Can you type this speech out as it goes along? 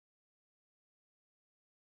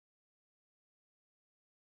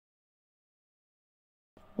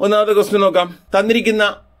ഒന്നാമത്തെ ക്വസ്റ്റ്യൻ നോക്കാം. തന്നിരിക്കുന്ന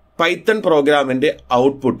പൈത്തൺ പ്രോഗ്രാമിന്റെ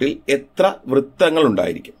ഔട്ട്പുട്ടിൽ എത്ര വൃത്തങ്ങൾ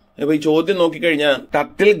ഉണ്ടായിരിക്കും? അപ്പൊ ഈ ചോദ്യം നോക്കിക്കഴിഞ്ഞാൽ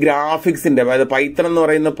ടർട്ടിൽ ഗ്രാഫിക്സിന്റെ, അതായത് പൈത്തൺ എന്ന്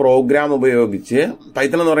പറയുന്ന പ്രോഗ്രാം ഉപയോഗിച്ച്,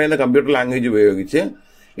 പൈത്തൺ എന്ന് പറയുന്ന കമ്പ്യൂട്ടർ ലാംഗ്വേജ് ഉപയോഗിച്ച്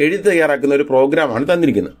എഴുതി തയ്യാറാക്കുന്ന ഒരു പ്രോഗ്രാമാണ്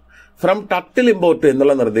തന്നിരിക്കുന്നത്. ഫ്രം ടർട്ടിൽ ഇമ്പോർട്ട്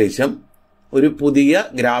എന്നുള്ള നിർദ്ദേശം ഒരു പുതിയ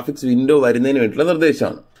ഗ്രാഫിക്സ് വിൻഡോ വരുന്നതിന് വേണ്ടിയിട്ടുള്ള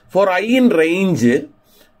നിർദ്ദേശമാണ്. ഫോർ ഐ ഇൻ റേഞ്ച്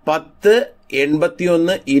 10,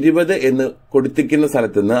 81, 20 എന്ന് കൊടുത്തിരിക്കുന്ന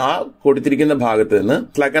സ്ഥലത്ത് നിന്ന്, ആ കൊടുത്തിരിക്കുന്ന ഭാഗത്ത് നിന്ന്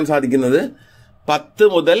മനസ്സിലാക്കാൻ സാധിക്കുന്നത് 10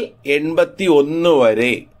 മുതൽ 81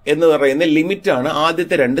 വരെ എന്ന് പറയുന്ന ലിമിറ്റാണ്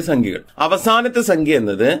ആദ്യത്തെ 2 സംഖ്യകൾ. അവസാനത്തെ സംഖ്യ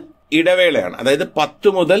എന്നത് ഇടവേളയാണ്. അതായത്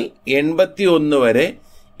 10 മുതൽ 81 വരെ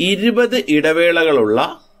 20 ഇടവേളകളുള്ള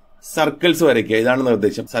സർക്കിൾസ് വരയ്ക്കുക. ഇതാണ്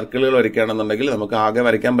നിർദ്ദേശം. സർക്കിളുകൾ വരയ്ക്കുകയാണെന്നുണ്ടെങ്കിൽ നമുക്ക് ആകെ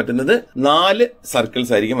വരയ്ക്കാൻ പറ്റുന്നത് 4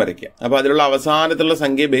 സർക്കിൾസ് ആയിരിക്കും വരയ്ക്കുക. അപ്പൊ അതിലുള്ള അവസാനത്തുള്ള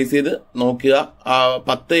സംഖ്യ ബേസ് ചെയ്ത് നോക്കുക.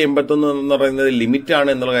 10, 81 എന്ന് പറയുന്നത് ലിമിറ്റ്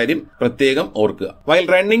ആണ് എന്നുള്ള കാര്യം പ്രത്യേകം ഓർക്കുക. While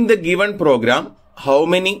running the given programme how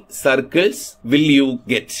many circles will you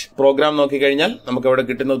get? Programme നോക്കിക്കഴിഞ്ഞാൽ നമുക്ക് അവിടെ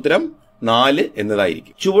കിട്ടുന്ന ഉത്തരം 4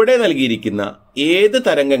 എന്നതായിരിക്കും. ചുവടെ നൽകിയിരിക്കുന്ന ഏത്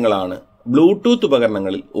തരംഗങ്ങളാണ് ബ്ലൂടൂത്ത്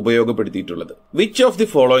ഉപകരണങ്ങളിൽ ഉപയോഗപ്പെടുത്തിയിട്ടുള്ളത്? Which of the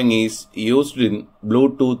following is used in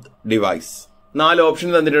Bluetooth device? 4 option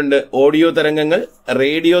തന്നിട്ടുണ്ട്. ഓഡിയോ തരംഗങ്ങൾ,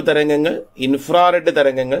 റേഡിയോ തരംഗങ്ങൾ, ഇൻഫ്രാറെഡ്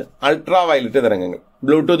തരംഗങ്ങൾ, അൾട്രാവയലറ്റ് തരംഗങ്ങൾ.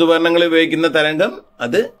 ബ്ലൂടൂത്ത് ഉപകരണങ്ങളിൽ ഉപയോഗിക്കുന്ന തരംഗം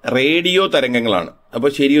അത് റേഡിയോ തരംഗങ്ങളാണ്. അപ്പൊ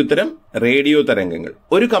ശരി ഉത്തരം റേഡിയോ തരംഗങ്ങൾ.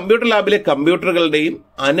 ഒരു കമ്പ്യൂട്ടർ ലാബിലെ കമ്പ്യൂട്ടറുകളുടെയും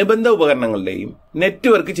അനുബന്ധ ഉപകരണങ്ങളുടെയും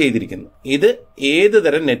നെറ്റ്വർക്ക് ചെയ്തിരിക്കുന്നു. ഇത് ഏത്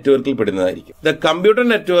തരം നെറ്റ്വർക്കിൽ പെടുന്നതായിരിക്കും? The computer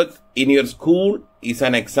network in your school is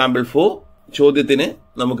an example for. ചോദ്യത്തിന്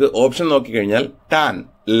നമുക്ക് ഓപ്ഷൻ നോക്കിക്കഴിഞ്ഞാൽ ടാൻ,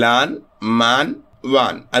 ലാൻ, മാൻ,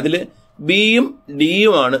 വാൻ. അതില് ബിയും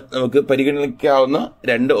ഡിയുമാണ് നമുക്ക് പരിഗണിക്കാവുന്ന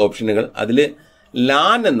 2 ഓപ്ഷനുകൾ. അതില്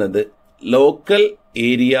ലാൻ എന്നത് ലോക്കൽ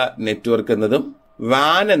ഏരിയ നെറ്റ്വർക്ക് എന്നതും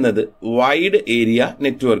വാൻ എന്നത് വൈഡ് ഏരിയ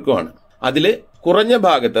നെറ്റ്വർക്കുമാണ്. അതില് കുറഞ്ഞ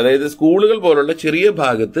ഭാഗത്ത്, അതായത് സ്കൂളുകൾ പോലുള്ള ചെറിയ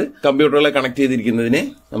ഭാഗത്ത് കമ്പ്യൂട്ടറുകളെ കണക്ട് ചെയ്തിരിക്കുന്നതിനെ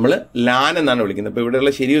നമ്മൾ ലാൻ എന്നാണ് വിളിക്കുന്നത്. അപ്പൊ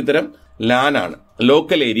ഇവിടെയുള്ള ശരി ഉത്തരം ലാൻ ആണ്,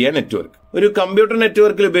 ലോക്കൽ ഏരിയ നെറ്റ്വർക്ക്. ഒരു കമ്പ്യൂട്ടർ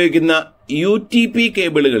നെറ്റ്വർക്കിൽ ഉപയോഗിക്കുന്ന UTP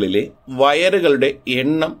കേബിളുകളിലെ വയറുകളുടെ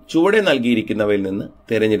എണ്ണം ചുവടെ നൽകിയിരിക്കുന്നവയിൽ നിന്ന്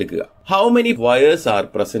തിരഞ്ഞെടുക്കുക. How many wires R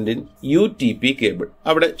present in UTP cable?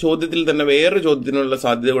 അവിടെ ചോദ്യത്തിൽ തന്നെ വേറൊരു ചോദ്യത്തിനുള്ള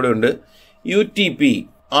സാധ്യത കൂടെ ഉണ്ട്. UTP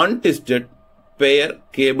അൺട്വിസ്റ്റഡ് പെയർ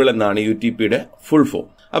കേബിൾ എന്നാണ് UTPയുടെ ഫുൾ ഫോം.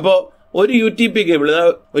 അപ്പോ ഒരു UTP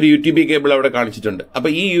കേബിൾ അവിടെ കാണിച്ചിട്ടുണ്ട്. അപ്പൊ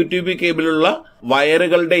ഈ UTP കേബിളുള്ള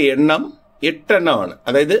വയറുകളുടെ എണ്ണം 8 എണ്ണമാണ്.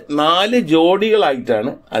 അതായത് 4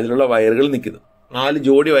 ജോഡികളായിട്ടാണ് അതിലുള്ള വയറുകൾ നിൽക്കുന്നത്. 4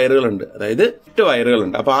 ജോഡി വയറുകളുണ്ട്, അതായത് 8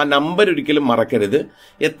 വയറുകളുണ്ട്. അപ്പൊ ആ നമ്പർ ഒരിക്കലും മറക്കരുത്.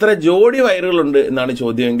 എത്ര ജോഡി വയറുകളുണ്ട് എന്നാണ്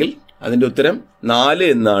ചോദ്യമെങ്കിൽ അതിന്റെ ഉത്തരം 4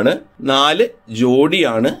 എന്നാണ്. 4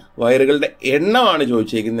 ജോഡിയാണ്. വയറുകളുടെ എണ്ണമാണ്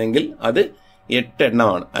ചോദിച്ചേക്കുന്നതെങ്കിൽ അത് 8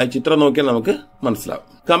 എണ്ണമാണ്. ആ ചിത്രം നോക്കിയാൽ നമുക്ക് മനസ്സിലാവും.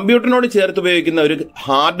 കമ്പ്യൂട്ടറിനോട് ചേർത്ത് ഉപയോഗിക്കുന്ന ഒരു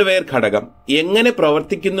ഹാർഡ്വെയർ ഘടകം എങ്ങനെ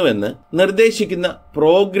പ്രവർത്തിക്കുന്നുവെന്ന് നിർദ്ദേശിക്കുന്ന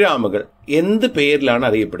പ്രോഗ്രാമുകൾ എന്ത് പേരിലാണ്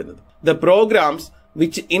അറിയപ്പെടുന്നത്? The programs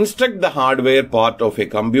which instruct the hardware part of a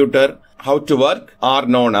computer how to work are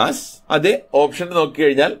known as. അതേ ഓപ്ഷൻ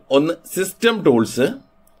നോക്കിക്കഴിഞ്ഞാൽ ഒന്ന് system tools,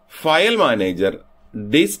 file manager,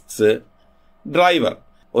 discs, driver.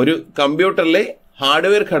 ഒരു കമ്പ്യൂട്ടറിലെ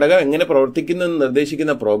ഹാർഡ്വെയർ ഘടകം എങ്ങനെ പ്രവർത്തിക്കുന്നു എന്ന്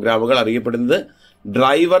നിർദ്ദേശിക്കുന്ന പ്രോഗ്രാമുകൾ അറിയപ്പെടുന്നത്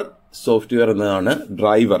ഡ്രൈവർ സോഫ്റ്റ്വെയർ എന്നതാണ്.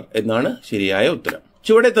 ഡ്രൈവർ എന്നാണ് ശരിയായ ഉത്തരം.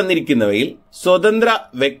 ചുവടെ തന്നിരിക്കുന്നവയിൽ സ്വതന്ത്ര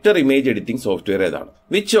വെക്ടർ ഇമേജ് എഡിറ്റിംഗ് സോഫ്റ്റ്വെയർ ഏതാണ്?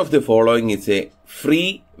 Which of the following is A free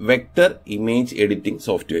vector image editing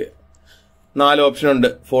software? 4 option ഉണ്ട്.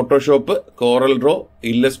 Photoshop, coral draw,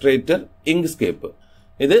 Illustrator, Inkscape.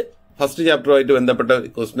 ഇത് ഫസ്റ്റ് ചാപ്റ്ററുമായിട്ട് ബന്ധപ്പെട്ട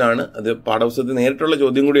ക്വസ്റ്റ്യൻ ആണ്. അത് പാഠപുസ്തകത്തിൽ നേരിട്ടുള്ള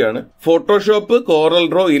ചോദ്യം കൂടിയാണ്. ഫോട്ടോഷോപ്പ്, കോറൽ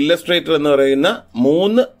ഡ്രോ, ഇല്ലസ്ട്രേറ്റർ എന്ന് പറയുന്ന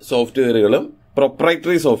 3 സോഫ്റ്റ്വെയറുകളും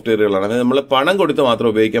പ്രൊപ്രൈറ്ററി സോഫ്റ്റ്വെയറുകളാണ്. അതായത് നമ്മൾ പണം കൊടുത്ത് മാത്രം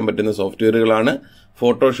ഉപയോഗിക്കാൻ പറ്റുന്ന സോഫ്റ്റ്വെയറുകളാണ്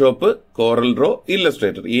Photoshop, coral draw,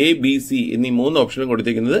 Illustrator. ABC എന്നീ 3 ഓപ്ഷനും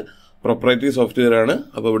കൊടുത്തിരിക്കുന്നത് പ്രൊപ്രൈറ്ററി സോഫ്റ്റ്വെയർ ആണ്.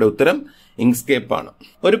 അപ്പൊ ഇവിടെ ഉത്തരം ഇങ്ക്സ്കേപ്പ് ആണ്.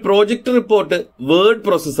 ഒരു പ്രോജക്ട് റിപ്പോർട്ട് വേർഡ്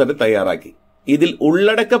പ്രോസസ്സർ തയ്യാറാക്കി. ഇതിൽ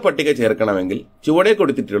ഉള്ളടക്ക പട്ടിക ചേർക്കണമെങ്കിൽ ചുവടെ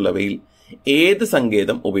കൊടുത്തിട്ടുള്ളവയിൽ ഏത്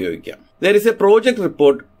സങ്കേതം ഉപയോഗിക്കാം? There is a project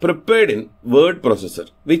report prepared in word processor.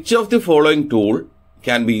 Which of the following tool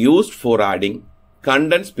can be used for adding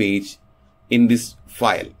condensed page in this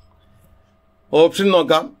file? Option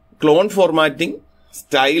നോക്കാം. Clone formatting,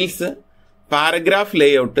 styles, paragraph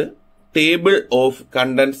layout, table of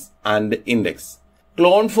contents and index.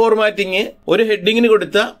 Clone formatting ഒരു ഹെഡിങ്ങിന്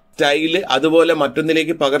കൊടുത്ത style അതുപോലെ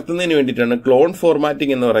മറ്റൊന്നിലേക്ക് പകർത്തുന്നതിന് വേണ്ടിയിട്ടാണ് clone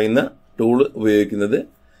formatting എന്ന് പറയുന്ന tool ഉപയോഗിക്കുന്നത്.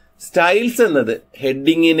 Styles എന്നത്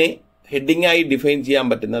ഹെഡിങ് ആയി ഡിഫൈൻ ചെയ്യാൻ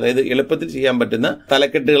പറ്റുന്ന, അതായത് എളുപ്പത്തിൽ ചെയ്യാൻ പറ്റുന്ന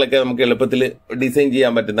തലക്കെട്ടുകളൊക്കെ നമുക്ക് എളുപ്പത്തിൽ ഡിസൈൻ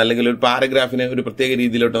ചെയ്യാൻ പറ്റുന്ന, അല്ലെങ്കിൽ ഒരു പാരഗ്രാഫിനെ ഒരു പ്രത്യേക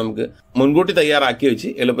രീതിയിലോട്ട് നമുക്ക് മുൻകൂട്ടി തയ്യാറാക്കി വെച്ച്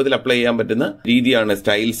എളുപ്പത്തിൽ അപ്ലൈ ചെയ്യാൻ പറ്റുന്ന രീതിയാണ്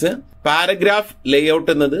സ്റ്റൈൽസ്. പാരഗ്രാഫ്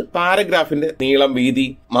ലേഔട്ട് എന്നത് പാരഗ്രാഫിന്റെ നീളം, വീതി,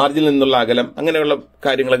 മാർജിനിൽ നിന്നുള്ള അകലം, അങ്ങനെയുള്ള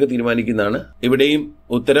കാര്യങ്ങളൊക്കെ തീരുമാനിക്കുന്നതാണ്. ഇവിടെയും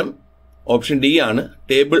ഉത്തരം ഓപ്ഷൻ ഡി ആണ്,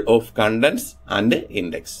 table of contents and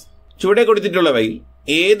index. ചുവടെ കൊടുത്തിട്ടുള്ളവയിൽ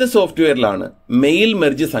ഏത് സോഫ്റ്റ്വെയറിലാണ് മെയിൽ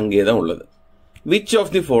മെർജ് സങ്കേതം ഉള്ളത്? Which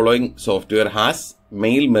of the following software has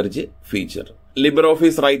mail merge feature? Libre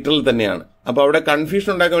Office റൈറ്ററിൽ തന്നെയാണ്. അപ്പൊ അവിടെ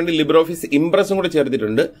കൺഫ്യൂഷൻ ഉണ്ടാക്കാൻ വേണ്ടി ലിബർ ഓഫീസ് ഇംപ്രസും കൂടെ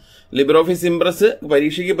ചേർത്തിട്ടുണ്ട്. ലിബർ ഓഫീസ് ഇംപ്രസ്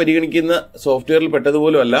പരീക്ഷയ്ക്ക് പരിഗണിക്കുന്ന സോഫ്റ്റ്വെയറിൽ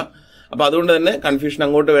പെട്ടതുപോലും അല്ല. അപ്പൊ അതുകൊണ്ട് തന്നെ കൺഫ്യൂഷൻ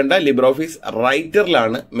അങ്ങോട്ട് വേണ്ട. ലിബർ ഓഫീസ്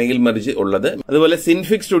റൈറ്ററിലാണ് മെയിൽ മെർജ് ഉള്ളത്. അതുപോലെ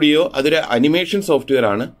സിൻഫിക് സ്റ്റുഡിയോ അതൊരു അനിമേഷൻ സോഫ്റ്റ്വെയർ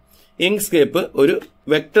ആണ്. ഇങ്ക്സ്കേപ്പ് ഒരു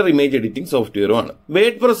വെക്ടർ ഇമേജ് എഡിറ്റിംഗ് സോഫ്റ്റ്വെയറുമാണ്.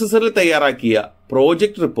 വേർഡ് പ്രോസസറിൽ തയ്യാറാക്കിയ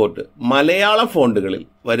പ്രോജക്ട് റിപ്പോർട്ട് മലയാള ഫോണ്ടുകളിൽ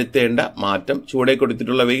വരുത്തേണ്ട മാറ്റം ചുവടെ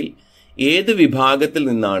കൊടുത്തിട്ടുള്ളവയിൽ ഏത് വിഭാഗത്തിൽ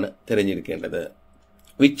നിന്നാണ് തിരഞ്ഞെടുക്കേണ്ടത്?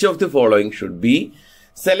 Which of the following should be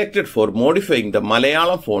selected four modifying the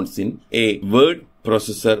Malayalam fonts in A word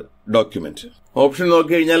processor document? Option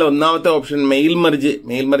നോക്കിക്കഴിഞ്ഞാൽ ഒന്നാമത്തെ option mail merge.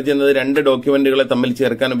 Mail merge എന്നത് രണ്ട് ഡോക്യുമെന്റുകളെ തമ്മിൽ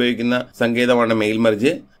ചേർക്കാൻ ഉപയോഗിക്കുന്ന സങ്കേതമാണ് മെയിൽ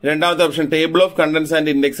മെർജ്. രണ്ടാമത്തെ option table of contents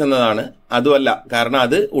and index എന്നതാണ്. അതുമല്ല, കാരണം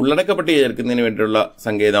അത് ഉള്ളടക്ക പട്ടിക ചേർക്കുന്നതിന് വേണ്ടിയുള്ള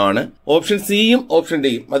സങ്കേതമാണ്. ഓപ്ഷൻ സിയും ഓപ്ഷൻ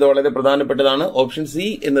ഡിയും അത് വളരെ പ്രധാനപ്പെട്ടതാണ്. ഓപ്ഷൻ സി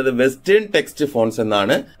എന്നത് വെസ്റ്റേൺ ടെക്സ്റ്റ് ഫോൺസ്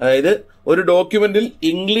എന്നാണ്. അതായത് ഒരു ഡോക്യുമെന്റിൽ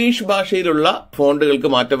ഇംഗ്ലീഷ് ഭാഷയിലുള്ള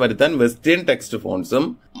ഫോണ്ടുകൾക്ക് മാറ്റം വരുത്താൻ വെസ്റ്റേൺ ടെക്സ്റ്റ് ഫോൺസും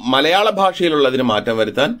മലയാള ഭാഷയിലുള്ളതിന് മാറ്റം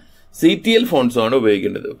വരുത്താൻ CTL ഫോൺസും ആണ്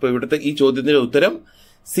ഉപയോഗിക്കേണ്ടത്. ഇപ്പൊ ഇവിടുത്തെ ഈ ചോദ്യത്തിന്റെ ഉത്തരം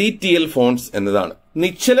CTL ഫോൺസ് എന്നതാണ്.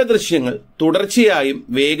 നിശ്ചല ദൃശ്യങ്ങൾ തുടർച്ചയായും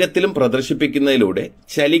വേഗത്തിലും പ്രദർശിപ്പിക്കുന്നതിലൂടെ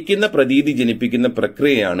ചലിക്കുന്ന പ്രതീതി ജനിപ്പിക്കുന്ന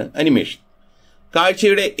പ്രക്രിയയാണ് അനിമേഷൻ.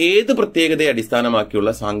 കാഴ്ചയുടെ ഏത് പ്രത്യേകതയെ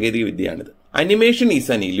അടിസ്ഥാനമാക്കിയുള്ള സാങ്കേതിക വിദ്യയാണിത്? Animation is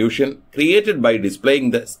an illusion created by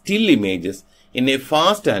displaying the still images in A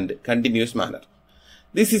fast and continuous manor.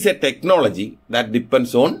 This is A technology that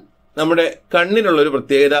depends on, നമ്മുടെ കണ്ണിനുള്ള ഒരു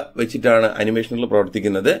പ്രത്യേകത വെച്ചിട്ടാണ് അനിമേഷനുകൾ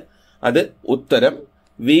പ്രവർത്തിക്കുന്നത്. അത് ഉത്തരം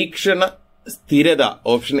വീക്ഷണ സ്ഥിരത,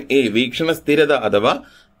 ഓപ്ഷൻ എ വീക്ഷണ സ്ഥിരത അഥവാ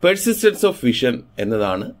പെർസിസ്റ്റൻസ് ഓഫ് വിഷൻ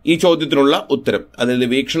എന്നതാണ് ഈ ചോദ്യത്തിനുള്ള ഉത്തരം. അതിൽ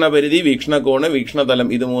വീക്ഷണ പരിധി, വീക്ഷണകോണ്, വീക്ഷണതലം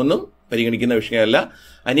ഇത് മൂന്നും പരിഗണിക്കുന്ന വിഷയമല്ല.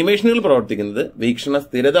 അനിമേഷനുകൾ പ്രവർത്തിക്കുന്നത് വീക്ഷണ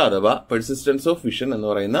സ്ഥിരത അഥവാ പെർസിസ്റ്റൻസ് ഓഫ് വിഷൻ എന്ന്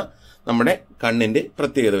പറയുന്ന നമ്മുടെ കണ്ണിന്റെ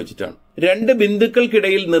പ്രത്യേകത വെച്ചിട്ടാണ്. രണ്ട്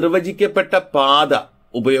ബിന്ദുക്കൾക്കിടയിൽ നിർവചിക്കപ്പെട്ട പാത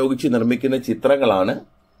ഉപയോഗിച്ച് നിർമ്മിക്കുന്ന ചിത്രങ്ങളാണ്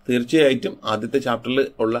തീർച്ചയായിട്ടും ആദ്യത്തെ ചാപ്റ്ററിൽ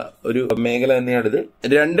ഉള്ള ഒരു മേഖല തന്നെയാണിത്.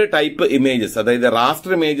 രണ്ട് ടൈപ്പ് ഇമേജസ്, അതായത്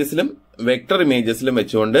റാസ്റ്റർ ഇമേജസിലും വെക്ടർ ഇമേജസിലും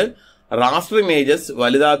വെച്ചുകൊണ്ട് റാസ്റ്റർ ഇമേജസ്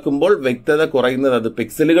വലുതാക്കുമ്പോൾ വ്യക്തത കുറയുന്നത് അത്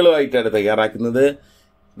പിക്സലുകളുമായിട്ടാണ് തയ്യാറാക്കുന്നത്.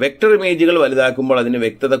 വെക്ടർ ഇമേജുകൾ വലുതാക്കുമ്പോൾ അതിന്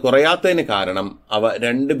വ്യക്തത കുറയാത്തതിന് കാരണം അവ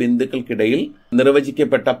രണ്ട് ബിന്ദുക്കൾക്കിടയിൽ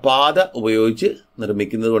നിർവചിക്കപ്പെട്ട പാത ഉപയോഗിച്ച്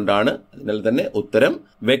നിർമ്മിക്കുന്നത് കൊണ്ടാണ്. അതിനാൽ തന്നെ ഉത്തരം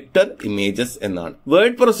വെക്ടർ ഇമേജസ് എന്നാണ്.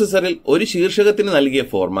 വേർഡ് പ്രോസസറിൽ ഒരു ശീർഷകത്തിന് നൽകിയ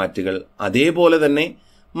ഫോർമാറ്റുകൾ അതേപോലെ തന്നെ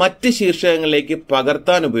മറ്റ് ശീർഷകങ്ങളിലേക്ക്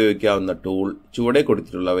പകർത്താൻ ഉപയോഗിക്കാവുന്ന ടൂൾ ചുവടെ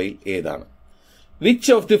കൊടുത്തിട്ടുള്ളവയിൽ ഏതാണ്?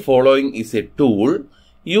 Which of the following is A tool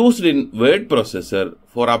used in word processor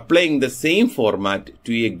four applying the same format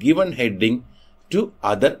to A given heading to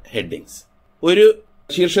other headings? ഒരു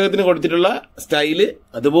ശീർഷകത്തിന് കൊടുത്തിട്ടുള്ള സ്റ്റൈല്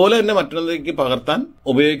അതുപോലെ തന്നെ മറ്റൊന്നിലേക്ക് പകർത്താൻ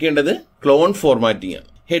ഉപയോഗിക്കേണ്ടത് ക്ലോൺ ഫോർമാറ്റിംഗ് ആണ്.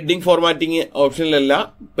 Heading formatting ഓപ്ഷനിലല്ല,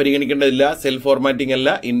 പരിഗണിക്കേണ്ടതില്ല. സെൽ ഫോർമാറ്റിംഗ്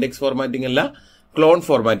അല്ല, ഇൻഡെക്സ് ഫോർമാറ്റിംഗ് അല്ല, ക്ലോൺ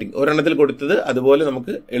ഫോർമാറ്റിംഗ്. ഒരെണ്ണത്തിൽ കൊടുത്തത് അതുപോലെ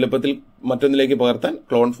നമുക്ക് എളുപ്പത്തിൽ മറ്റൊന്നിലേക്ക് പകർത്താൻ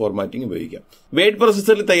ക്ലോൺ ഫോർമാറ്റിംഗ് ഉപയോഗിക്കാം. വേർഡ്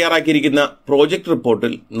പ്രോസസറിൽ തയ്യാറാക്കിയിരിക്കുന്ന പ്രോജക്ട്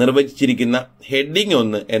റിപ്പോർട്ടിൽ നിർവചിച്ചിരിക്കുന്ന ഹെഡിംഗ്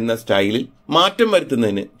 1 എന്ന സ്റ്റൈലിൽ മാറ്റം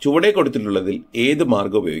വരുത്തുന്നതിന് ചുവടെ കൊടുത്തിട്ടുള്ളതിൽ ഏത്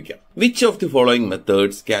മാർഗം ഉപയോഗിക്കാം? Which of the following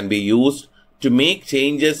methods can be used to make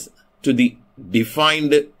changes to the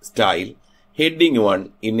defined style heading 1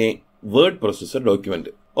 in A word processor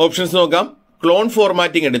document? Options നോക്കാം. ക്ലോൺ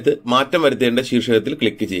ഫോർമാറ്റിംഗ് എടുത്ത് മാറ്റം വരുത്തേണ്ട ശീർഷകത്തിൽ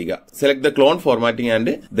ക്ലിക്ക് ചെയ്യുക. Select the clone formatting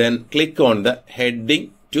and then click on the heading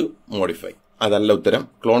to modify. അതല്ല ഉത്തരം.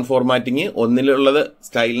 Clone formatting ഒന്നിലുള്ളത്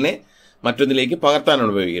സ്റ്റൈലിനെ മറ്റൊന്നിലേക്ക്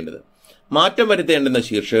പകർത്താനാണ് ഉപയോഗിക്കേണ്ടത്. മാറ്റം വരുത്തേണ്ടുന്ന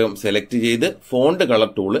ശീർഷകം സെലക്ട് ചെയ്ത് ഫോണ്ട്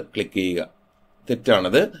കളർ ടൂള് ക്ലിക്ക് ചെയ്യുക.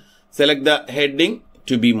 തെറ്റാണത്. Select the heading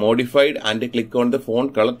to B modified and click on the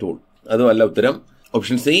font colour tool. അതുമല്ല ഉത്തരം.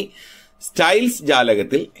 Option C. സ്റ്റൈൽസ്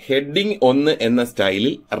ജാലകത്തിൽ ഹെഡിംഗ് 1 എന്ന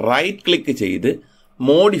സ്റ്റൈലിൽ റൈറ്റ് ക്ലിക്ക് ചെയ്ത്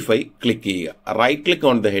മോഡിഫൈ ക്ലിക്ക് ചെയ്യുക. Right click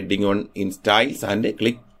on the heading 1 in styles and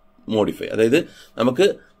click modify. അതായത് നമുക്ക്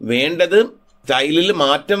വേണ്ടത് സ്റ്റൈലിൽ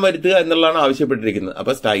മാറ്റം വരുത്തുക എന്നുള്ളതാണ് ആവശ്യപ്പെട്ടിരിക്കുന്നത്.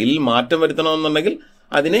 അപ്പൊ സ്റ്റൈലിൽ മാറ്റം വരുത്തണമെന്നുണ്ടെങ്കിൽ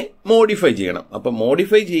അതിനെ മോഡിഫൈ ചെയ്യണം. അപ്പൊ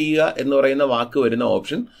മോഡിഫൈ ചെയ്യുക എന്ന് പറയുന്ന വാക്ക് വരുന്ന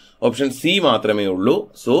ഓപ്ഷൻ സി മാത്രമേ ഉള്ളൂ.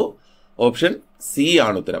 സോ ഓപ്ഷൻ സി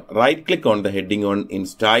ആണ് ഉത്തരം. Right click on the heading 1 in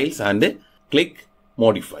styles and click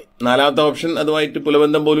modify. നാലാമത്തെ ഓപ്ഷൻ അതുമായിട്ട്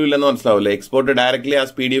പുലബന്ധം പോലും ഇല്ലെന്ന് മനസ്സിലാവില്ല. എക്സ്പോർട്ട് ഡയറക്ട്ലി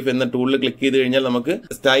ആസ് PDF എന്ന ടൂളിൽ ക്ലിക്ക് ചെയ്ത് കഴിഞ്ഞാൽ നമുക്ക്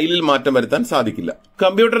സ്റ്റൈലിൽ മാറ്റം വരുത്താൻ സാധിക്കില്ല.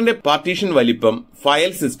 കമ്പ്യൂട്ടറിന്റെ പാർട്ടീഷൻ വലിപ്പം,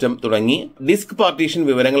 ഫയൽ സിസ്റ്റം തുടങ്ങി ഡിസ്ക് പാർട്ടീഷൻ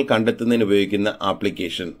വിവരങ്ങൾ കണ്ടെത്തുന്നതിന് ഉപയോഗിക്കുന്ന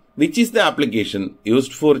application. Which is the application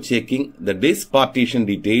used for checking the disk partition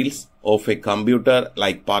details of a computer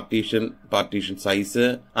like partition size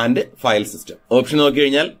and file system? Option നോക്കി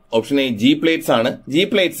കഴിഞ്ഞാൽ ഓപ്ഷൻ എ G plates ആണ്. G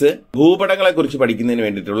plates ഭൂപടങ്ങളെ കുറിച്ച് പഠിക്കുന്നതിന്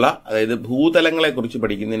വേണ്ടിയിട്ടുള്ള, അതായത് ഭൂതലങ്ങളെ കുറിച്ച്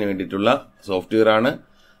പഠിക്കുന്നതിന് വേണ്ടിയിട്ടുള്ള സോഫ്റ്റ്വെയർ ആണ്.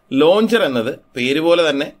 ലോഞ്ചർ എന്നത് പേര് പോലെ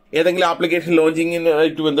തന്നെ ഏതെങ്കിലും ആപ്ലിക്കേഷൻ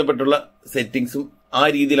ലോഞ്ചിങ്ങിനായിട്ട് ബന്ധപ്പെട്ടുള്ള സെറ്റിംഗ്സും ആ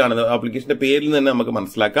രീതിയിലാണ് ആപ്ലിക്കേഷന്റെ പേരിൽ നിന്ന് നമുക്ക്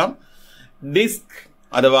മനസ്സിലാക്കാം. ഡിസ്ക്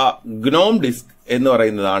അഥവാ ഗ്നോം ഡിസ്ക് എന്ന്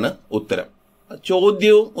പറയുന്നതാണ് ഉത്തരം.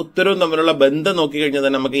 ചോദ്യവും ഉത്തരവും തമ്മിലുള്ള ബന്ധം നോക്കിക്കഴിഞ്ഞാൽ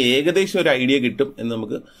തന്നെ നമുക്ക് ഏകദേശം ഒരു ഐഡിയ കിട്ടും എന്ന്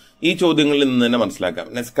നമുക്ക് ഈ ചോദ്യങ്ങളിൽ നിന്ന് തന്നെ മനസ്സിലാക്കാം.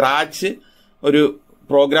 പിന്നെ സ്ക്രാച്ച് ഒരു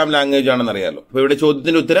പ്രോഗ്രാം ലാംഗ്വേജ് ആണെന്ന് അറിയാലോ. അപ്പൊ ഇവിടെ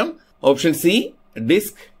ചോദ്യത്തിന്റെ ഉത്തരം ഓപ്ഷൻ സി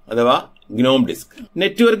ഡിസ്ക് അഥവാ ഗ്നോം ഡിസ്ക്.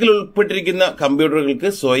 നെറ്റ്വർക്കിൽ ഉൾപ്പെട്ടിരിക്കുന്ന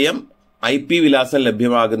കമ്പ്യൂട്ടറുകൾക്ക് സ്വയം IP വിലാസം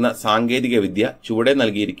ലഭ്യമാകുന്ന സാങ്കേതിക വിദ്യ ചുവടെ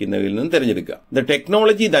നൽകിയിരിക്കുന്നവയിൽ നിന്ന് തിരഞ്ഞെടുക്കുക. The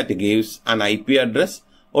technology that gives an IP address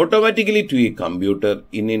automatically to a computer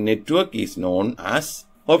in a network is known as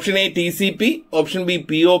option A TCP, option B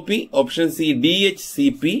POP, option C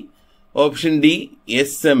DHCP, option D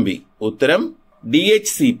SMB. ഉത്തരം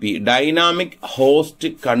DHCP, dynamic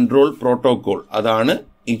host control protocol. അതാണ്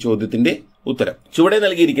ഈ ചോദ്യത്തിന്റെ ഉത്തരം. ചുവടെ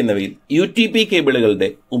നൽകിയിരിക്കുന്നവയിൽ UTP കേബിളുകളുടെ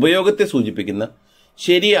ഉപയോഗത്തെ സൂചിപ്പിക്കുന്ന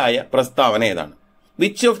ശരിയായ പ്രസ്താവന ഏതാണ്?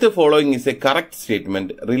 Which of the following is a correct statement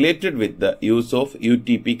related with the use of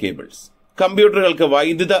UTP cables? കമ്പ്യൂട്ടറുകൾക്ക്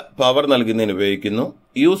വൈദ്യുത പവർ നൽകുന്നതിന് ഉപയോഗിക്കുന്നു.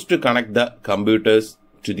 Use to connect the computers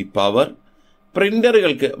to the power.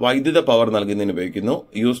 പ്രിന്ററുകൾക്ക് വൈദ്യുത പവർ നൽകുന്നതിന് ഉപയോഗിക്കുന്നു.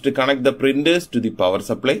 Use to connect the printers to the power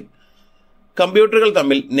supply. കമ്പ്യൂട്ടറുകൾ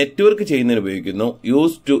തമ്മിൽ network ചെയ്യുന്നതിന് ഉപയോഗിക്കുന്നു.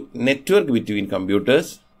 Use to network between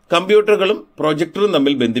computers. കമ്പ്യൂട്ടറുകളും പ്രൊജക്ടറും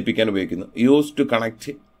തമ്മിൽ ബന്ധിപ്പിക്കാൻ ഉപയോഗിക്കുന്നു. Use to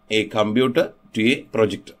connect A computer to A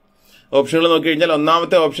projector. ഓപ്ഷനുകൾ നോക്കി കഴിഞ്ഞാൽ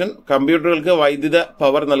ഒന്നാമത്തെ ഓപ്ഷൻ കമ്പ്യൂട്ടറുകൾക്ക് വൈദ്യുത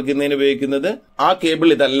പവർ നൽകുന്നതിന് ഉപയോഗിക്കുന്നത് ആ കേബിൾ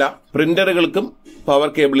ഇതല്ല. പ്രിന്ററുകൾക്കും പവർ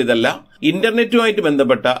കേബിൾ ഇതല്ല. ഇന്റർനെറ്റുമായിട്ട്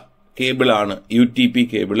ബന്ധപ്പെട്ട കേബിളാണ് UTP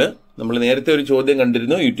കേബിള്. നമ്മൾ നേരത്തെ ഒരു ചോദ്യം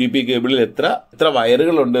കണ്ടിരുന്നു, UTP കേബിളിൽ എത്ര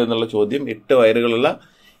വയറുകളുണ്ട് എന്നുള്ള ചോദ്യം. 8 വയറുകളുള്ള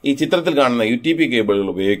ഈ ചിത്രത്തിൽ കാണുന്ന UTP കേബിളുകൾ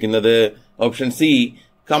ഉപയോഗിക്കുന്നത്. ഓപ്ഷൻ സി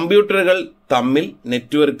കമ്പ്യൂട്ടറുകൾ തമ്മിൽ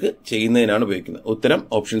നെറ്റ്വർക്ക് ചെയ്യുന്നതിനാണ് ഉപയോഗിക്കുന്നത്. ഉത്തരം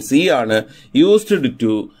ഓപ്ഷൻ സി ആണ്, used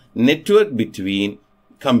to network between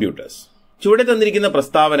computers. ചുവടെ തന്നിരിക്കുന്ന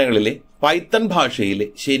പ്രസ്താവനകളിലെ പൈത്തൺ ഭാഷയിലെ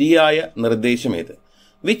ശരിയായ നിർദ്ദേശം ഏത്?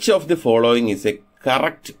 Which of the following is A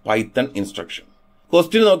correct Python instruction?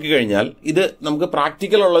 Question നോക്കിക്കഴിഞ്ഞാൽ ഇത് നമുക്ക്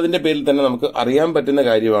പ്രാക്ടിക്കൽ ഉള്ളതിന്റെ പേരിൽ തന്നെ നമുക്ക് അറിയാൻ പറ്റുന്ന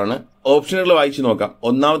കാര്യമാണ്. ഓപ്ഷനുകൾ വായിച്ചു നോക്കാം.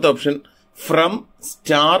 ഒന്നാമത്തെ option from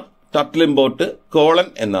star turtle import colon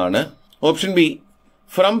എന്നാണ്. Option B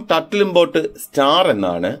from turtle import star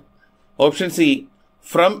എന്നാണ്. Option C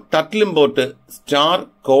from turtle import star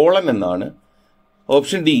colon എന്നാണ്.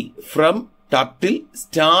 Option D from turtle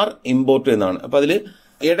star import എന്നാണ്. അപ്പൊ അതിൽ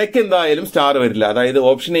ഇടയ്ക്ക് എന്തായാലും സ്റ്റാർ വരില്ല. അതായത്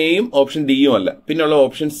ഓപ്ഷൻ എയും ഓപ്ഷൻ ഡിയും അല്ല, പിന്നെയുള്ള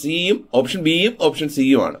ഓപ്ഷൻ സിയും ഓപ്ഷൻ ബിയും ഓപ്ഷൻ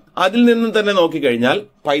സിയും ആണ്. അതിൽ നിന്നും തന്നെ നോക്കിക്കഴിഞ്ഞാൽ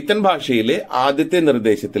പൈത്തൺ ഭാഷയിലെ ആദ്യത്തെ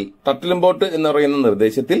നിർദ്ദേശത്തിൽ ടർട്ടിൽ ഇമ്പോർട്ട് എന്ന് പറയുന്ന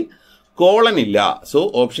നിർദ്ദേശത്തിൽ കോളൻ ഇല്ല. സോ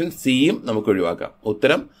ഓപ്ഷൻ സിയും നമുക്ക് ഒഴിവാക്കാം.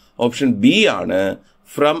 ഉത്തരം ഓപ്ഷൻ ബി ആണ്,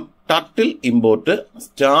 ഫ്രം ടർട്ടിൽ ഇമ്പോർട്ട്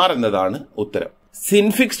സ്റ്റാർ എന്നതാണ് ഉത്തരം.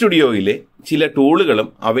 സിൻഫിക് സ്റ്റുഡിയോയിലെ ചില ടൂളുകളും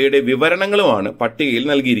അവയുടെ വിവരണങ്ങളുമാണ് പട്ടികയിൽ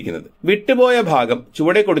നൽകിയിരിക്കുന്നത്. വിട്ടുപോയ ഭാഗം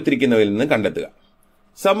ചുവടെ കൊടുത്തിരിക്കുന്നവയിൽ നിന്ന് കണ്ടെത്തുക.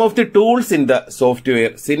 Some of the tools in the software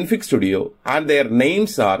Synfig studio and their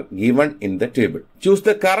names are given in the table. Choose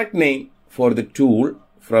the correct name for the tool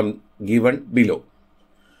from given below.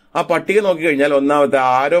 ആ പട്ടിക നോക്കിക്കഴിഞ്ഞാൽ ഒന്നാമത്തെ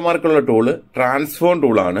ആരോ മാർക്കുള്ള ടൂള് ട്രാൻസ്ഫോം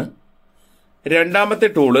ടൂളാണ്. രണ്ടാമത്തെ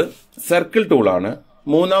ടൂള് സർക്കിൾ ടൂളാണ്.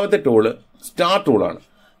 മൂന്നാമത്തെ tool star ടൂളാണ്.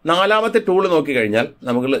 നാലാമത്തെ ടൂൾ നോക്കിക്കഴിഞ്ഞാൽ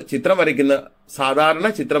നമുക്ക് സാധാരണ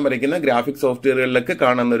ചിത്രം വരയ്ക്കുന്ന ഗ്രാഫിക് സോഫ്റ്റ്വെയറുകളിലൊക്കെ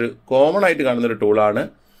കോമൺ ആയിട്ട് കാണുന്ന ഒരു ടൂളാണ്.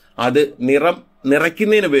 അത്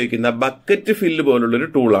നിറയ്ക്കുന്നതിന് ഉപയോഗിക്കുന്ന ബക്കറ്റ് ഫില്ല് പോലുള്ളൊരു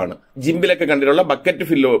ടൂളാണ്. ജിമ്പിലൊക്കെ കണ്ടിട്ടുള്ള ബക്കറ്റ്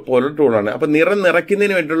ഫില്ല് പോലുള്ള ടൂളാണ്. അപ്പൊ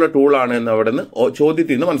നിറയ്ക്കുന്നതിന് വേണ്ടിയുള്ള ടൂളാണ് എന്ന് അവിടെ നിന്ന്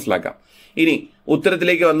ചോദ്യത്തിൽ നിന്ന് മനസ്സിലാക്കാം. ഇനി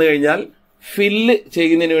ഉത്തരത്തിലേക്ക് വന്നു കഴിഞ്ഞാൽ ഫില്ല്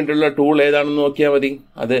ചെയ്യുന്നതിന് വേണ്ടിയുള്ള ടൂൾ ഏതാണെന്ന് നോക്കിയാൽ മതി.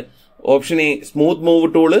 അത് option A smooth move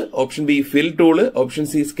tool, option B fill tool, option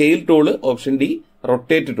C scale tool, option D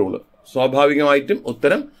rotate tool. സ്വാഭാവികമായിട്ടും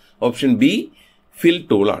ഉത്തരം ഓപ്ഷൻ ബി ഫിൽ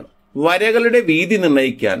ടൂളാണ്. വരകളുടെ വീതി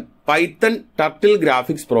നിർണ്ണയിക്കാൻ പൈത്തൺ ടർട്ടിൽ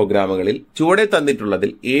ഗ്രാഫിക്സ് പ്രോഗ്രാമുകളിൽ ചുവടെ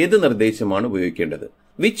തന്നിട്ടുള്ളതിൽ ഏത് നിർദ്ദേശമാണ് ഉപയോഗിക്കേണ്ടത്?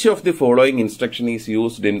 Which of the following instruction is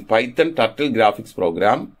used in Python Turtle Graphics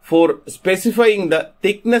program for specifying the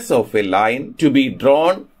thickness of a line to be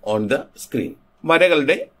drawn on the screen?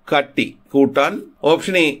 വരകളുടെ കട്ടി കൂട്ടാൻ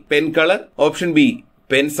option A pen colour, option B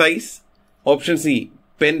pen size, option C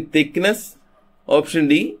pen thickness, option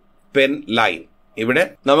D pen line. ഇവിടെ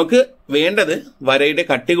നമുക്ക് വേണ്ടത് വരയുടെ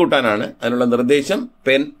കട്ടി കൂട്ടാനാണ്. അതിനുള്ള നിർദ്ദേശം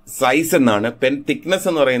pen size എന്നാണ്. പെൻ തിക്നെസ്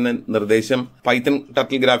എന്ന് പറയുന്ന നിർദ്ദേശം പൈത്തൺ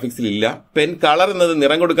ടർട്ടിൽ ഗ്രാഫിക്സിൽ ഇല്ല. പെൻ കളർ എന്നത്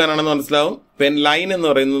നിറം കൊടുക്കാനാണെന്ന് മനസ്സിലാവും. പെൻ ലൈൻ എന്ന്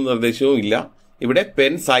പറയുന്ന നിർദ്ദേശവും ഇല്ല. ഇവിടെ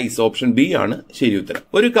പെൻ സൈസ് ഓപ്ഷൻ ബി ആണ് ശരി ഉത്തരം.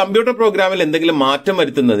 ഒരു കമ്പ്യൂട്ടർ പ്രോഗ്രാമിൽ എന്തെങ്കിലും മാറ്റം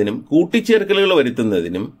വരുത്തുന്നതിനും കൂട്ടിച്ചേർക്കലുകൾ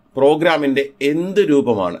വരുത്തുന്നതിനും പ്രോഗ്രാമിന്റെ എന്ത്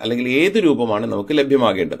രൂപമാണ് അല്ലെങ്കിൽ ഏത് രൂപമാണ് നമുക്ക്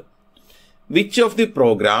ലഭ്യമാകേണ്ടത്? Which of the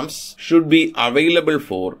programs should be available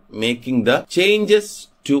for making the changes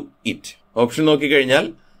to it? Option നോക്കിക്കഴിഞ്ഞാൽ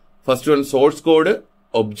first one source code,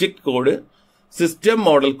 object code, system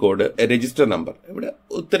model code, register number. ഇവിടെ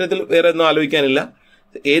ഉത്തരത്തിൽ വേറെ ഒന്നും ആലോചിക്കാനില്ല.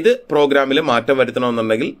 ഏത് പ്രോഗ്രാമിൽ മാറ്റം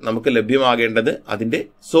വരുത്തണമെന്നുണ്ടെങ്കിൽ നമുക്ക് ലഭ്യമാകേണ്ടത് അതിന്റെ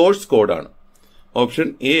സോഴ്സ് കോഡാണ്. ഓപ്ഷൻ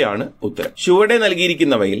എ ആണ് ഉത്തരം. ചുവടെ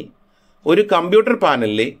നൽകിയിരിക്കുന്നവയിൽ ഒരു കമ്പ്യൂട്ടർ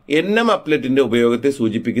പാനലിലെ NM അപ്ലറ്റിന്റെ ഉപയോഗത്തെ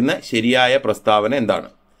സൂചിപ്പിക്കുന്ന ശരിയായ പ്രസ്താവന എന്താണ്?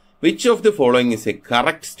 Which of the following is a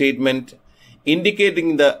correct statement indicating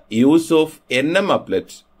the use of NM applet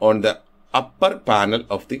on the upper panel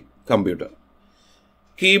of the computer?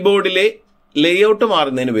 കീബോർഡിലെ layout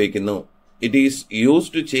മാറുന്നതിന് ഉപയോഗിക്കുന്നു. It is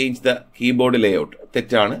used to change the keyboard layout.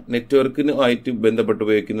 തെറ്റാണ്. നെറ്റ്വർക്കിനുമായിട്ട് ബന്ധപ്പെട്ട്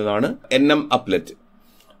ഉപയോഗിക്കുന്നതാണ് NM applet.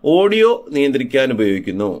 ഓഡിയോ നിയന്ത്രിക്കാൻ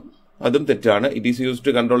ഉപയോഗിക്കുന്നു. അതും തെറ്റാണ്. It is used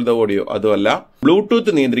to control the audio. അതുമല്ല.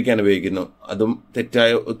 ബ്ലൂടൂത്ത് നിയന്ത്രിക്കാൻ ഉപയോഗിക്കുന്നു. അതും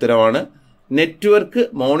തെറ്റായ ഉത്തരവാണ്. നെറ്റ്വർക്ക്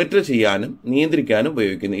മോണിറ്റർ ചെയ്യാനും നിയന്ത്രിക്കാനും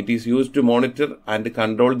ഉപയോഗിക്കുന്നു. It is used to monitor and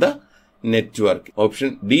control the network. Option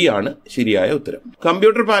D ആണ് ശരിയായ ഉത്തരം.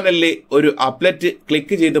 കമ്പ്യൂട്ടർ പാനലിലെ ഒരു അപ്ലറ്റ്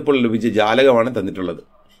ക്ലിക്ക് ചെയ്തപ്പോൾ ലഭിച്ച ജാലകമാണ് തന്നിട്ടുള്ളത്.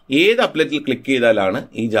 ഏത് അപ്ലറ്റിൽ ക്ലിക്ക് ചെയ്താലാണ്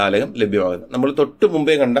ഈ ജാലകം ലഭ്യമാകുന്നത്? നമ്മൾ തൊട്ട്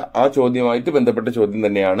മുമ്പേ കണ്ട ആ ചോദ്യമായിട്ട് ബന്ധപ്പെട്ട ചോദ്യം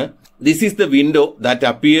തന്നെയാണ്. This is the window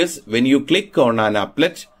that appears when you click on an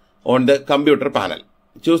applet on the computer panel.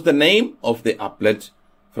 Choose the name of the applet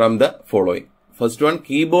from the following. First one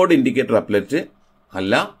keyboard indicator applet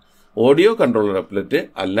അല്ല, ഓഡിയോ കൺട്രോളർ അപ്ലറ്റ്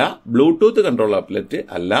അല്ല, Bluetooth controller applet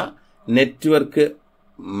അല്ല, network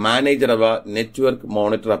manager അഥവാ network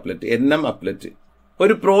monitor applet NM applet.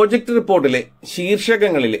 ഒരു project റിപ്പോർട്ടിലെ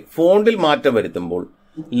ശീർഷകങ്ങളിലെ ഫോണ്ടിൽ മാറ്റം വരുത്തുമ്പോൾ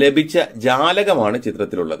ലഭിച്ച ജാലകമാണ്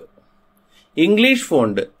ചിത്രത്തിലുള്ളത്. English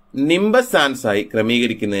font nimbus sans ആയി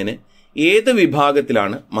ക്രമീകരിക്കുന്നതിന് ഏത്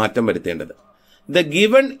വിഭാഗത്തിലാണ് മാറ്റം വരുത്തേണ്ടത്? The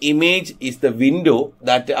given image is the window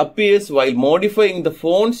that appears while modifying the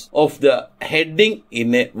fonts of the heading in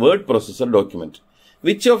a word processor document.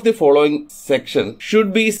 Which of the following section should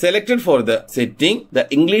be selected for the setting the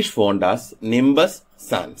English font as Nimbus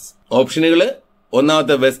Sans? ഓപ്ഷനുകൾ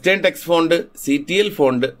ഒന്നാമത്തെ western text font, CTL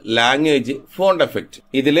font, language, font effect.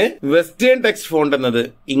 ഇതില് western text font എന്നത്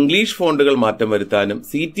English ഫോണ്ടുകൾ മാറ്റം വരുത്താനും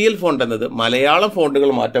CTL font എന്നത് മലയാളം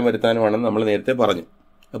ഫോണ്ടുകൾ മാറ്റം വരുത്താനുമാണെന്ന് നമ്മൾ നേരത്തെ പറഞ്ഞു.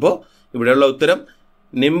 അപ്പോൾ ഇവിടെയുള്ള ഉത്തരം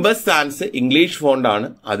നിംബസ് സാൻസ് ഇംഗ്ലീഷ് ഫോണ്ടാണ്.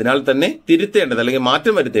 അതിനാൽ തന്നെ തിരുത്തേണ്ടത് അല്ലെങ്കിൽ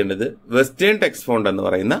മാറ്റം വരുത്തേണ്ടത് വെസ്റ്റേൺ ടെക്സ്റ്റ് ഫോണ്ട് എന്ന്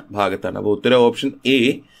പറയുന്ന ഭാഗത്താണ്. അപ്പോൾ ഉത്തരം ഓപ്ഷൻ എ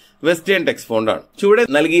വെസ്റ്റേൺ ടെക്സ്റ്റ് ഫോണ്ടാണ്. ചുവടെ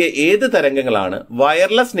നൽകിയ ഏത് തരംഗങ്ങളാണ്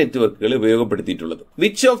വയർലെസ് നെറ്റ്വർക്കുകൾ ഉപയോഗപ്പെടുത്തിയിട്ടുള്ളത്?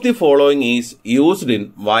 Which of the following is used in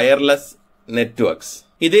wireless networks?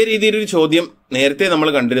 ഇതേ രീതിയിൽ ഒരു ചോദ്യം നേരത്തെ നമ്മൾ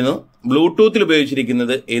കണ്ടിരുന്നു. ബ്ലൂടൂത്തിൽ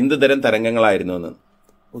ഉപയോഗിച്ചിരിക്കുന്നത് എന്ത് തരം തരംഗങ്ങളായിരുന്നു എന്ന്.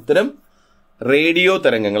 ഉത്തരം radio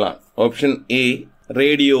തരംഗങ്ങളാണ്. Option A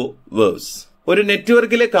radio waves. ഒരു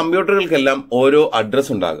നെറ്റ്വർക്കിലെ കമ്പ്യൂട്ടറുകൾക്കെല്ലാം ഓരോ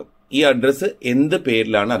അഡ്രസ് ഉണ്ടാകും. ഈ അഡ്രസ് എന്ത്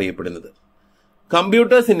പേരിലാണ് അറിയപ്പെടുന്നത്?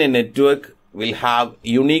 Computers in A network will have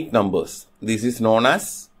unique numbers. This is known as,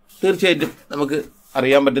 തീർച്ചയായിട്ടും നമുക്ക്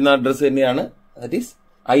അറിയാൻ പറ്റുന്ന അഡ്രസ് തന്നെയാണ്. That is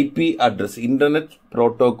IP address, internet